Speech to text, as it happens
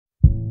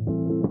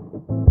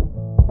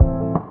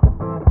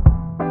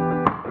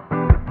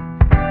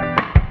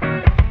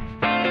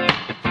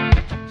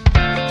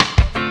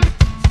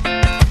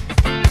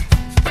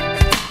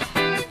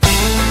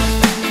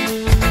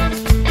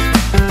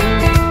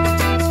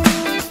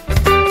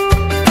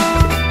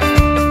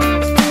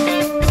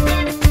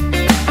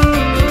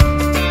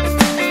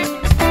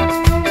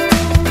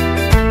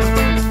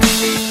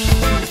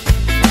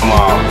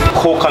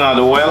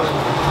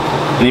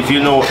And if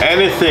you know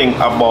anything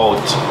about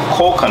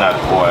coconut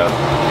oil,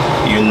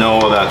 you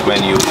know that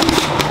when you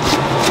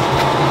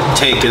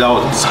take it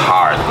out, it's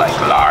hard like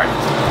lard.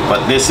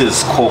 But this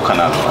is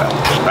coconut oil,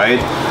 right?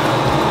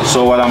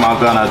 So what I'm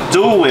gonna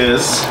do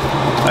is,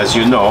 as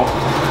you know,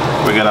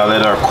 we're gonna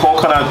let our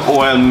coconut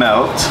oil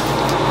melt.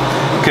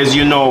 Because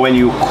you know, when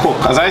you cook,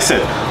 as I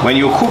said, when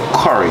you cook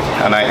curry,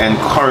 and I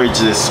encourage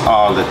this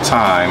all the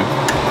time,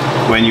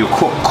 when you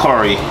cook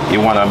curry,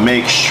 you want to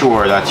make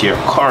sure that your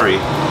curry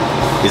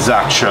is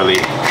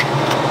actually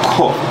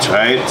cooked,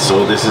 right?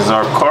 So this is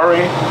our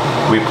curry.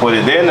 We put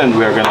it in, and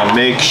we're gonna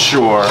make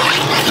sure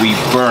we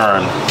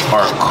burn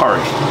our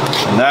curry,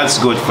 and that's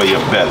good for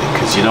your belly,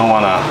 because you don't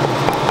wanna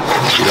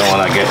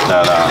get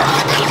that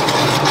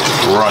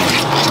runny.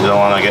 You don't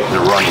wanna get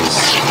the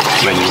runnies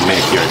when you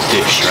make your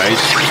dish, right?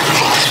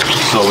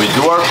 So we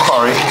do our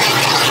curry,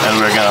 and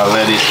we're gonna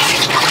let it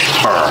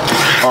burn.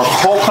 Our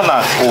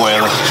coconut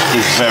oil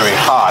is very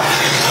hot.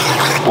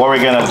 What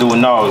we're gonna do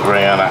now is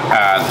we're gonna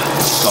add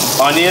some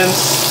onions,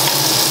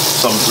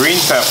 some green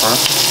pepper,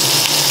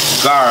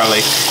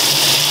 garlic,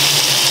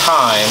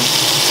 thyme,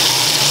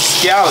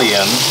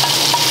 scallion,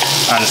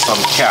 and some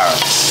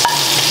carrots.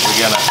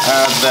 We're gonna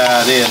add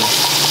that in,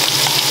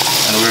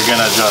 and we're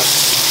gonna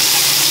just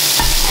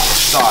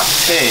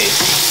saute.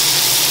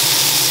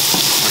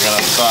 We're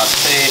gonna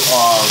saute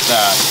all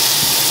that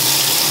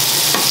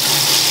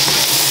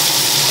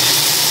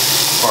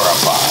for a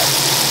while.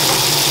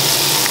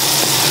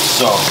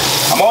 So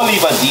I'm gonna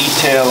leave a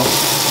detailed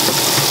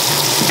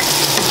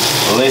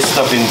list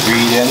of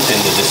ingredients in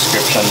the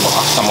description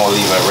box. I'm gonna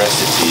leave a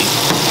recipe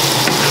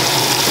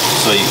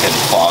so you can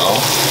follow.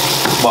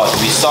 But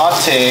we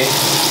saute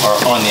our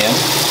onion,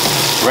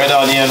 red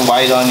onion,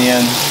 white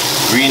onion,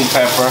 green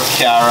pepper,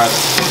 carrot,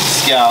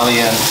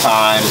 scallion,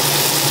 thyme,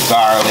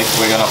 garlic.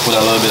 We're gonna put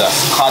a little bit of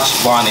Scotch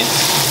bonnet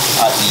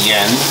at the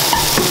end,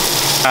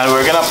 and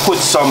we're gonna put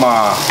some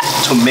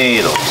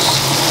tomatoes.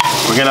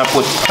 We're gonna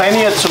put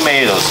plenty of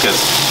tomatoes, because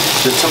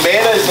the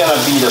tomato is gonna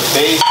be the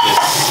basis.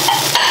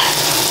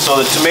 So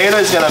the tomato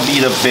is gonna be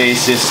the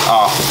basis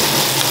of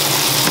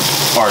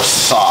our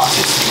sauce.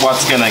 It's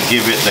what's gonna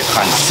give it the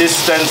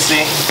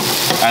consistency,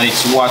 and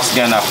it's what's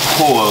gonna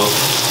pull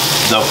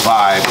the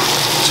vibe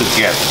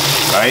together,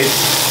 right?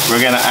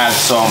 We're gonna add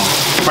some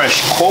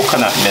fresh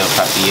coconut milk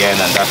at the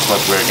end, and that's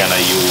what we're gonna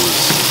use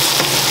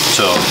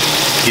to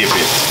give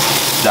it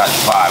that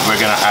vibe. We're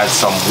gonna add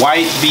some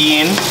white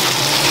bean,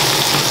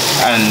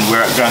 and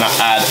we're gonna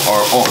add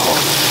our okra.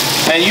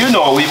 And you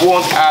know, we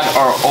won't add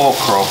our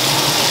okra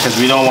because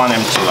we don't want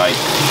them to like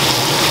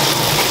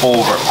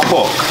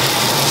overcook.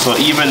 So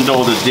even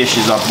though the dish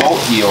is about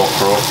the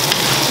okra,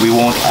 we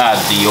won't add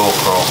the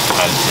okra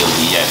until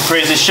the end.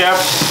 Crazy Chef,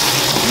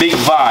 big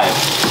vibe.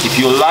 If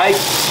you like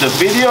the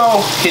video,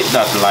 hit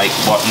that like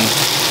button.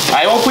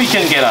 I hope we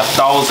can get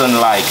 1,000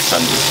 likes on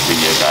this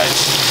video, guys.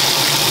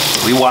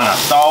 We want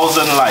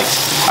 1,000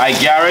 likes. I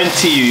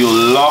guarantee you,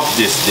 you'll love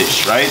this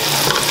dish, right?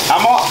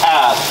 I'm gonna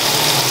add,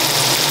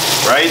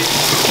 right?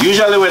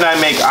 Usually when I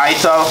make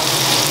ital,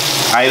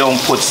 I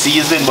don't put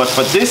seasoning, but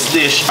for this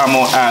dish, I'm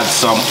gonna add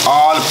some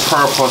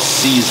all-purpose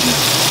seasoning,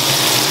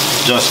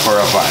 just for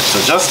a vibe. So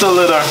just a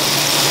little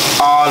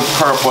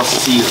all-purpose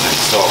seasoning.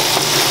 So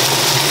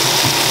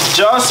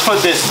just for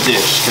this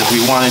dish, because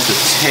we want it to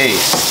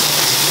taste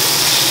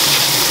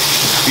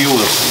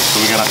beautiful. So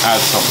we're gonna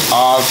add some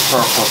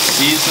all-purpose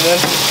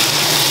seasoning.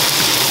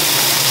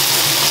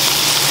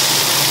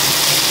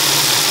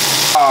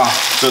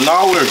 So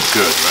now we're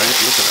good, right?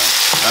 Look at that.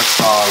 That's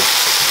all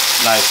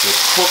nicely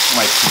cooked.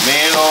 My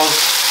tomatoes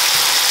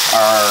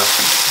are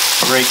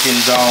breaking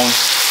down.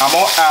 I'm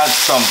gonna add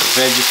some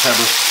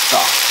vegetable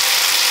stock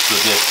to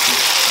this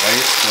dish,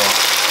 right? So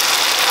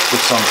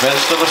put some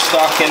vegetable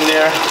stock in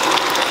there,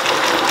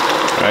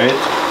 right?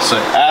 So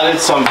I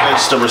added some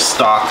vegetable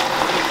stock,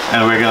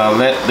 and we're gonna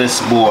let this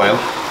boil,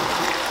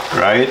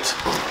 right?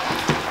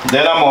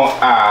 Then I'm gonna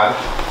add,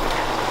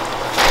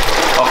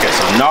 okay,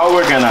 so now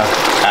we're gonna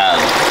add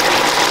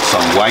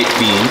some white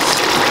beans,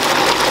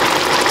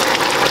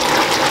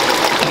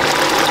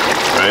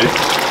 right?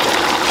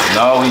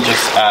 Now we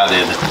just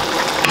added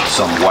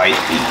some white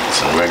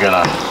beans, and we're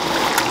gonna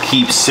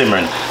keep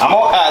simmering. I'm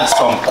gonna add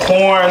some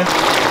corn.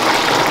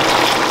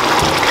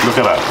 Look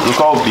at that, look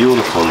how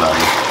beautiful that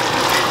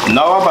is.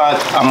 Now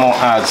I'm gonna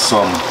add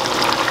some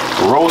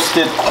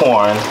roasted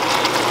corn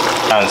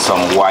and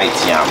some white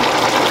yam.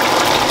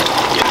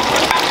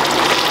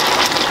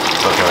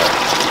 Look at that.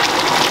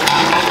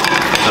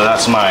 So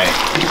that's my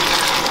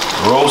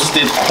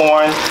roasted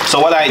corn. So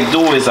what I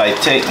do is I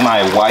take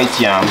my white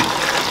yam,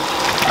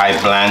 I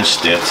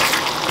blanched it,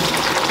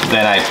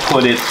 then I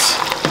put it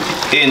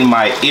in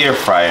my air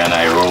fryer and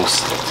I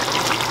roast it.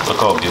 Look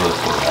how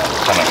beautiful that is.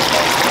 Come on.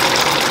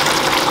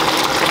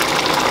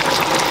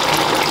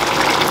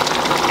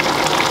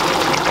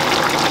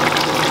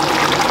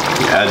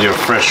 You add your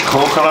fresh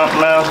coconut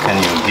milk and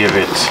you give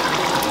it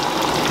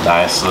a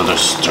nice little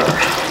stir.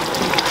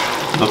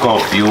 Look how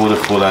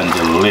beautiful and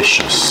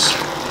delicious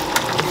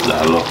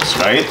that looks,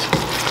 right?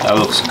 That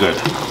looks good.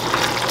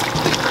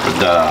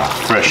 the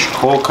fresh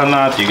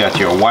coconut, you got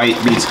your white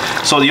beans.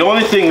 So the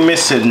only thing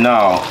missing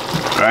now,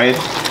 right,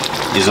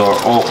 is our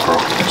okra.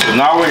 So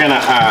now we're gonna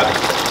add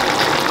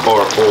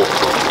our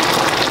okra.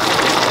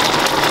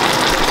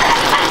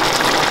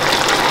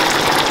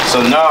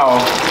 So now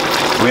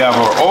we have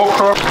our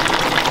okra.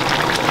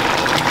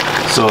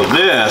 So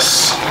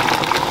this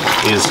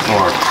is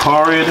our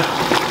curried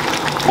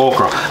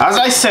okra. As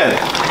I said,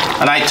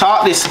 and I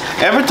taught this,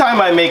 every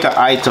time I make an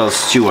ital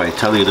stew, I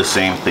tell you the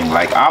same thing.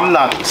 Like, I'm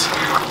not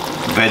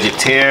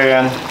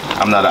vegetarian,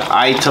 I'm not an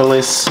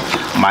italist.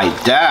 My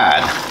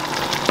dad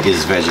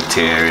is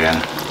vegetarian.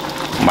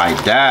 My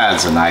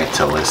dad's an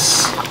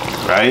italist,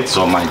 right?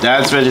 So my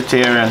dad's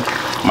vegetarian,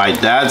 my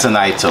dad's an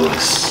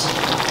italist,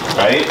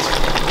 right?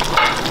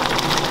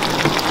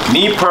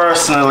 Me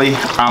personally,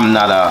 I'm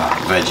not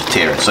a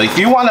vegetarian. So if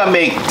you want to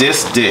make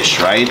this dish,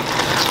 right,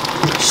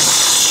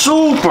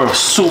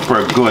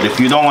 super good, if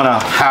you don't want to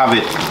have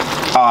it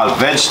all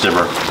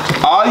vegetable,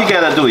 all you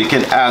gotta do, you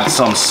can add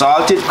some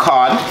salted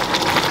cod,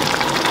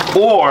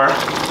 or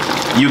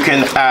you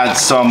can add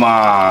some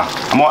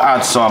I'm gonna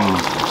add some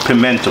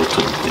pimento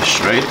to the dish,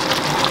 right?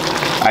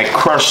 I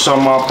crushed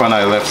some up and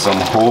I left some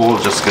whole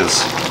just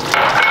because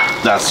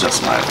that's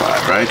just my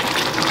vibe, right?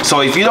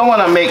 So if you don't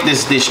want to make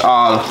this dish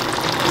all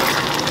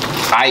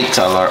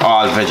ital or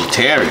all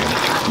vegetarian,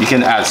 you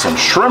can add some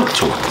shrimp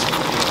to it.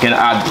 You can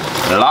add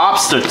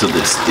lobster to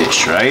this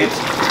dish, right?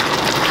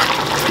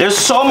 There's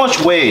so much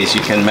ways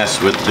you can mess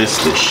with this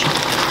dish,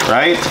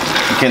 right?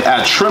 You can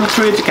add shrimp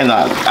to it. You can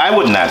add, I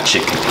wouldn't add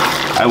chicken.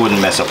 I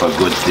wouldn't mess up a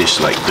good dish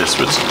like this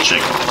with some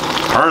chicken.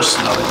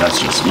 Personally, that's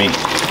just me.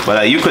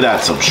 But you could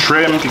add some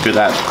shrimp. You could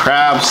add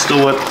crabs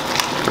to it,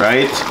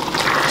 right?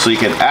 So you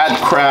can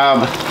add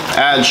crab,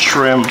 add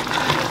shrimp,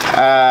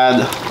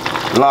 add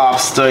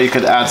lobster. You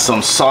could add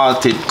some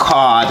salted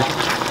cod,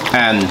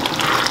 and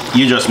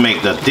you just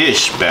make the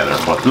dish better.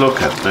 But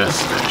look at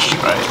this dish,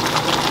 right?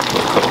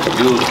 Look how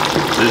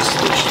beautiful this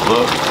dish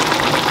looks.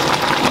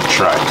 I'm gonna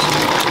try it.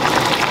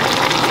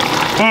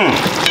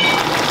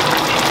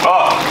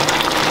 Oh.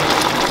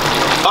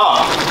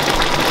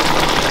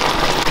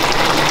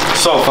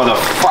 So for the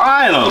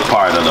final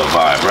part of the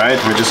vibe, right,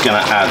 we're just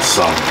gonna add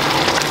some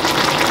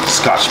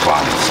scotch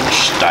bonnet,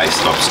 some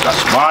diced up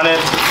scotch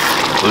bonnet.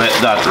 Let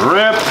that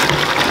rip.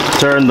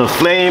 Turn the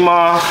flame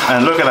off,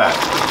 and look at that.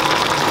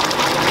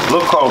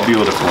 Look how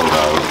beautiful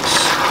that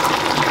looks.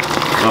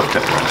 Look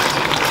at that.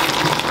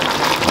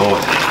 Oh,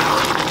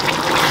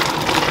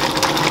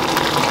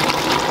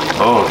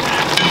 oh.